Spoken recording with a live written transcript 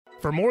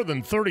For more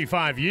than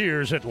 35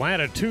 years,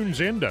 Atlanta tunes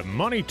into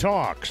Money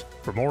Talks.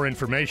 For more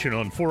information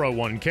on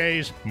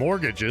 401ks,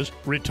 mortgages,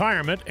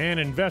 retirement, and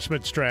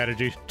investment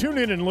strategies, tune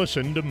in and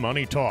listen to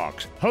Money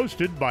Talks,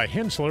 hosted by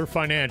Hensler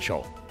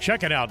Financial.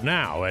 Check it out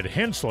now at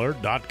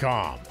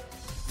hensler.com.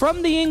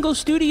 From the Ingle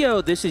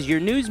Studio, this is your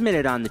News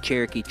Minute on the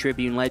Cherokee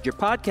Tribune-Ledger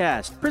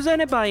podcast,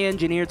 presented by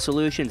Engineered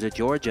Solutions of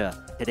Georgia.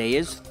 Today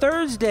is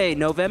Thursday,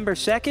 November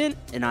 2nd,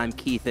 and I'm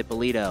Keith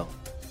Ippolito.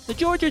 The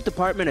Georgia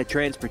Department of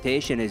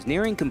Transportation is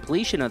nearing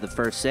completion of the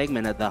first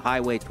segment of the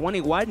Highway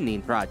 20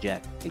 widening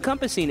project,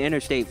 encompassing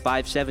Interstate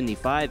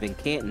 575 and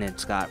Canton and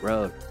Scott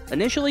Road.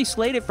 Initially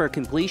slated for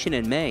completion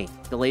in May,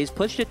 delays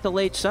pushed it to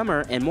late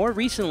summer and more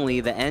recently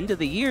the end of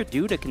the year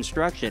due to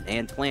construction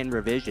and plan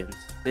revisions.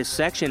 This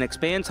section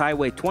expands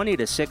Highway 20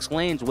 to 6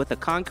 lanes with a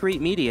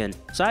concrete median,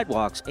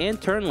 sidewalks, and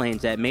turn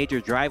lanes at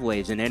major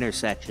driveways and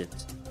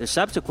intersections. The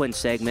subsequent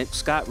segment,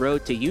 Scott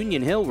Road to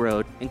Union Hill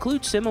Road,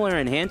 includes similar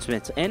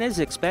enhancements and is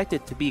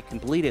expected to be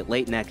completed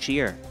late next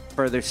year.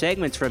 Further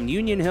segments from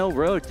Union Hill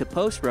Road to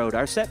Post Road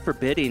are set for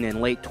bidding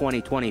in late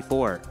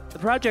 2024. The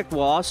project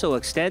will also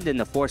extend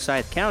into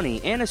Forsyth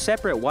County, and a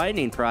separate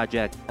widening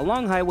project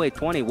along Highway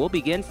 20 will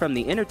begin from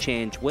the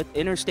interchange with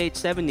Interstate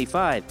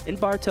 75 in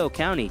Bartow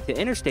County to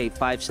Interstate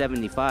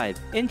 575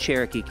 in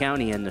Cherokee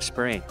County in the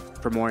spring.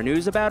 For more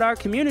news about our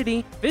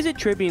community, visit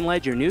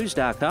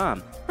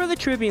TribuneLedgerNews.com. For the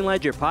Tribune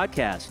Ledger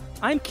podcast,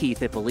 I'm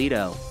Keith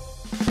Ippolito.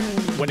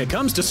 When it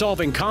comes to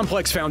solving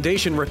complex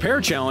foundation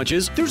repair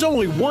challenges, there's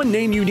only one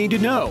name you need to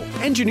know: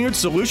 Engineered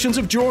Solutions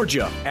of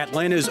Georgia,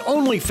 Atlanta's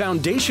only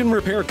foundation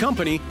repair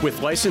company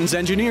with licensed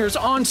engineers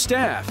on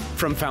staff.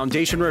 From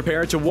foundation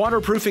repair to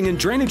waterproofing and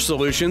drainage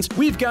solutions,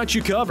 we've got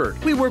you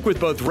covered. We work with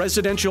both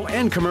residential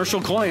and commercial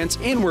clients,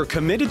 and we're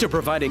committed to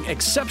providing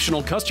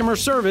exceptional customer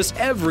service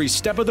every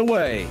step of the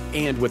way.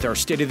 And with our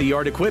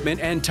state-of-the-art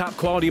equipment and top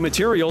quality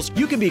materials,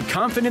 you can be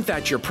confident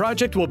that your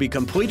project will be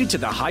completed to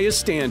the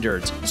highest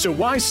standards. So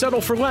why settle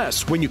for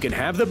less when you can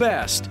have the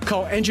best?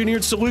 Call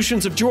Engineered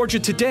Solutions of Georgia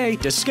today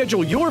to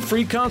schedule your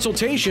free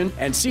consultation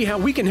and see how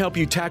we can help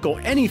you tackle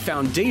any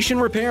foundation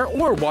repair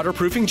or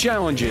waterproofing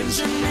challenges.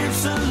 Engineered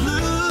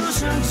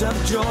Solutions of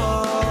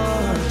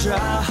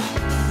Georgia.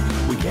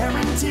 We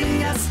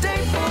guarantee a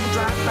stable,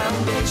 dry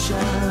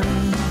foundation.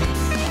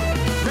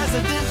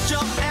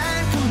 Residential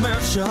and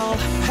commercial.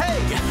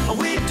 Hey,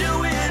 we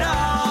do it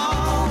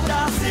all.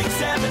 Dial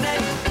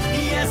 678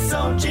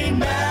 ESOG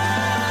now.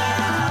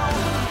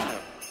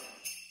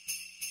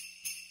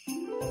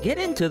 Get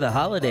into the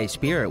holiday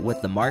spirit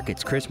with the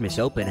Market's Christmas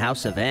Open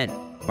House event.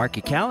 Mark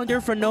your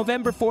calendar for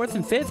November 4th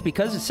and 5th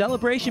because the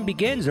celebration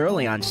begins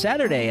early on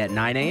Saturday at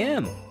 9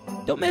 a.m.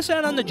 Don't miss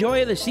out on the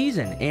joy of the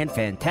season and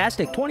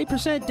fantastic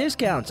 20%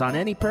 discounts on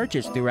any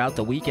purchase throughout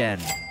the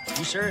weekend.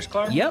 You serious,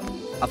 Clark? Yep.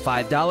 A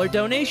 $5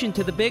 donation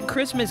to the Big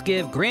Christmas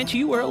Give grants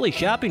you early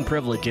shopping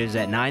privileges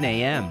at 9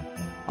 a.m.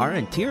 Our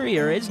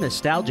interior is a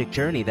nostalgic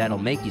journey that'll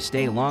make you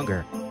stay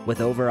longer. With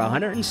over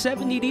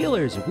 170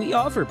 dealers, we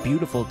offer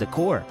beautiful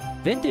decor,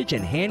 vintage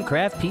and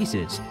handcraft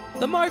pieces.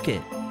 The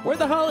Market, where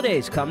the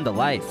holidays come to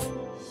life.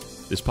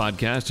 This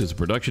podcast is a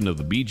production of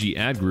the BG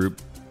Ad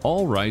Group,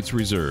 all rights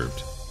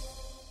reserved.